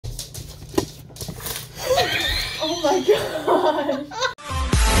Oh my god.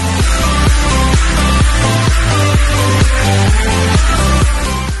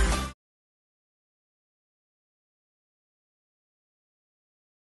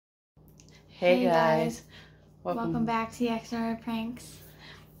 Hey guys. Welcome back to the XR Pranks.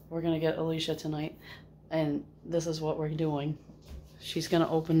 We're gonna get Alicia tonight, and this is what we're doing. She's gonna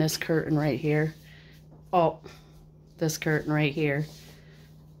open this curtain right here. Oh, this curtain right here.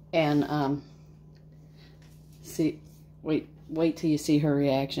 And wait till you see her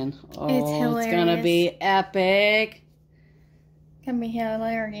reaction. Oh, It's hilarious. It's gonna be epic. Gonna be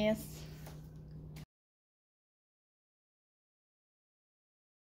hilarious.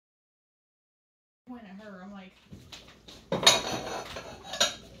 Point at her, I'm like,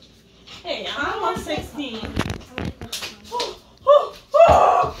 hey, I'm almost 16.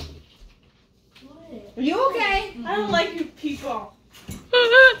 are you okay? I don't like you people.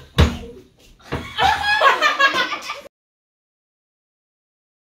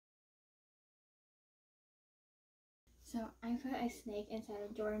 So I put a snake inside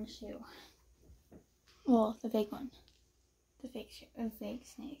of Jordan's shoe. Well, the fake one. The fake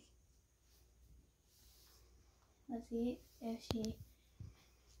snake. Let's see if she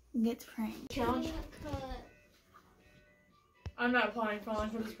gets pranked. I'm not falling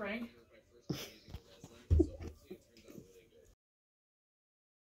for this prank.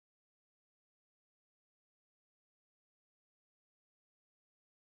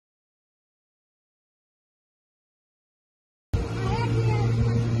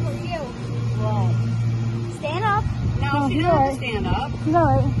 Stand up. No, she doesn't have to stand up.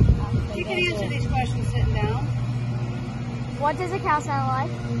 No. She can answer these questions sitting down. What does a cow sound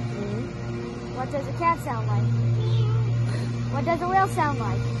like? What does a cat sound like? What does a whale sound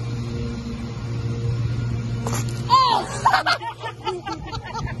like?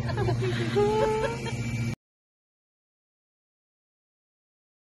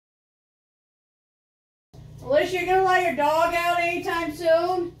 Alicia, you gonna let your dog out anytime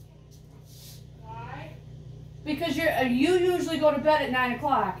soon? Why? Because you usually go to bed at 9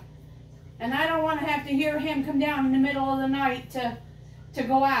 o'clock. And I don't want to have to hear him come down in the middle of the night to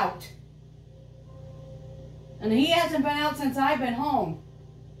go out. And he hasn't been out since I've been home.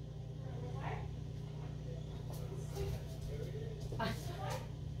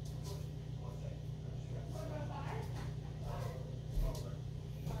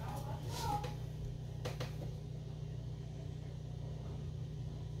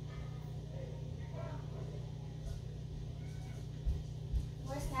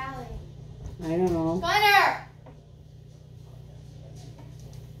 Where's Callie? I don't know. Find her!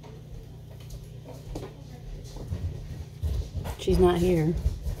 She's not here.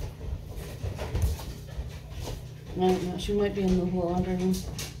 I don't know. She might be in the laundry room.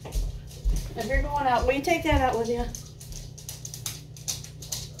 If you're going out, will you take that out with you?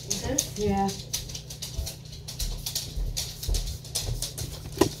 This? Yeah.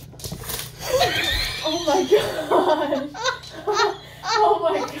 Oh my god! Oh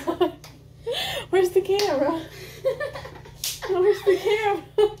my god! Where's the camera? Where's the camera?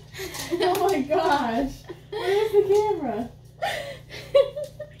 Oh my gosh! Where's the camera?